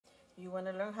You want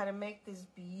to learn how to make this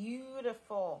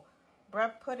beautiful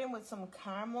bread pudding with some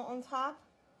caramel on top?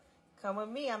 Come with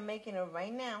me. I'm making it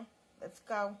right now. Let's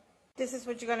go. This is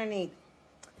what you're going to need.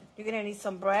 You're going to need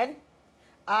some bread.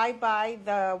 I buy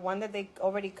the one that they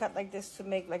already cut like this to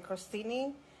make like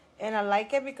crostini. And I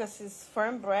like it because it's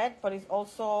firm bread, but it's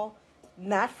also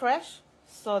not fresh.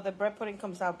 So the bread pudding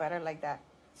comes out better like that.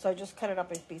 So I just cut it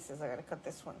up in pieces. I got to cut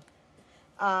this one.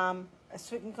 A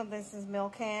sweetened condensed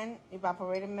milk can,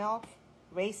 evaporated milk,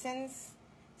 raisins,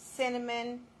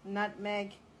 cinnamon,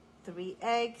 nutmeg, 3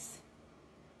 eggs,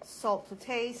 salt to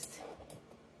taste,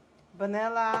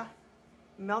 vanilla,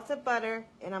 melted butter,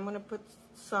 and I'm going to put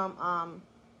some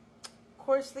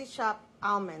coarsely chopped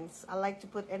almonds. I like to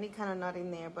put any kind of nut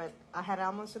in there, but I had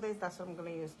almonds today, so that's what I'm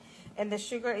going to use. And the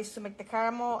sugar is to make the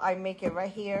caramel. I make it right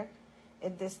here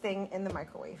in this thing in the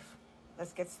microwave.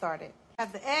 Let's get started. I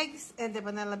have the eggs and the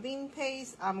vanilla bean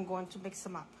paste. I'm going to mix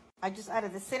them up. I just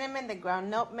added the cinnamon, the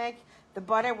ground nutmeg, the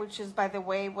butter, which is, by the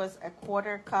way, was a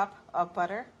 1/4 cup of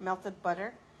butter, melted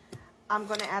butter. I'm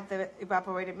going to add the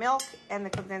evaporated milk and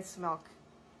the condensed milk.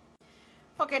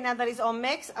 Okay, now that it's all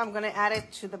mixed, I'm going to add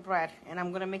it to the bread. And I'm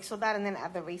going to mix all that and then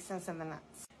add the raisins and the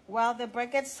nuts. While the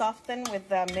bread gets softened with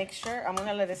the mixture, I'm going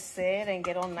to let it sit and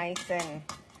get all nice and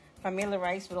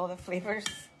familiarized with all the flavors.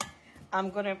 I'm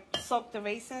going to soak the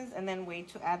raisins and then wait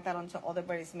to add that until all the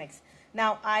bread is mixed.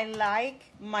 Now, I like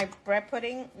my bread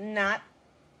pudding not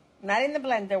in the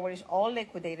blender where it's all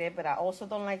liquidated, but I also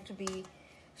don't like to be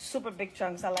super big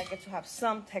chunks. I like it to have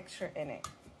some texture in it.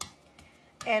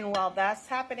 And while that's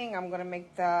happening, I'm going to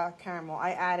make the caramel.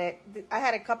 I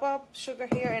had a cup of sugar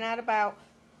here and add about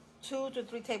 2 to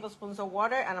 3 tablespoons of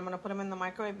water, and I'm going to put them in the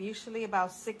microwave, usually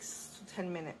about 6 to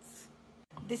 10 minutes.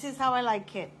 This is how I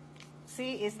like it.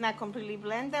 See, it's not completely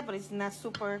blended, but it's not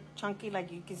super chunky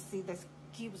like you can see there's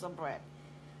cubes of bread.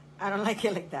 I don't like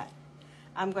it like that.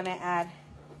 I'm going to add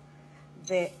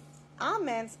the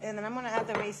almonds, and then I'm going to add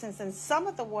the raisins and some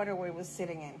of the water where it was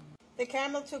sitting in. The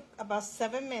caramel took about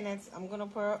 7 minutes. I'm going to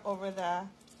pour it over the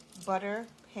butter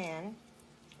pan.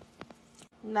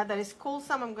 Now that it's cooled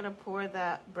some, I'm going to pour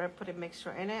the bread pudding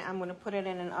mixture in it. I'm going to put it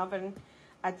in an oven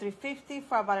at 350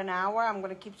 for about an hour. I'm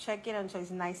going to keep checking until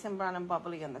it's nice and brown and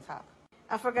bubbly on the top.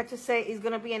 I forgot to say it's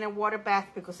going to be in a water bath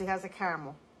because it has a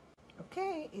caramel.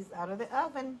 Okay, it's out of the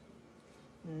oven.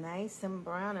 Nice and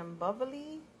brown and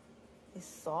bubbly. It's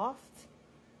soft.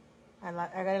 I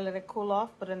got to let it cool off,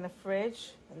 put it in the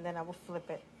fridge, and then I will flip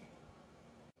it.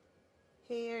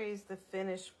 Here is the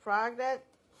finished product.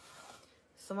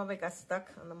 Some of it got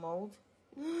stuck on the mold.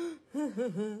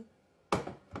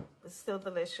 It's still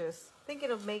delicious.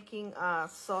 Thinking of making a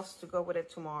sauce to go with it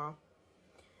tomorrow.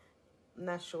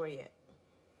 Not sure yet.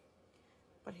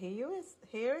 But here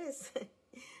is.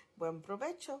 Buen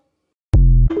provecho.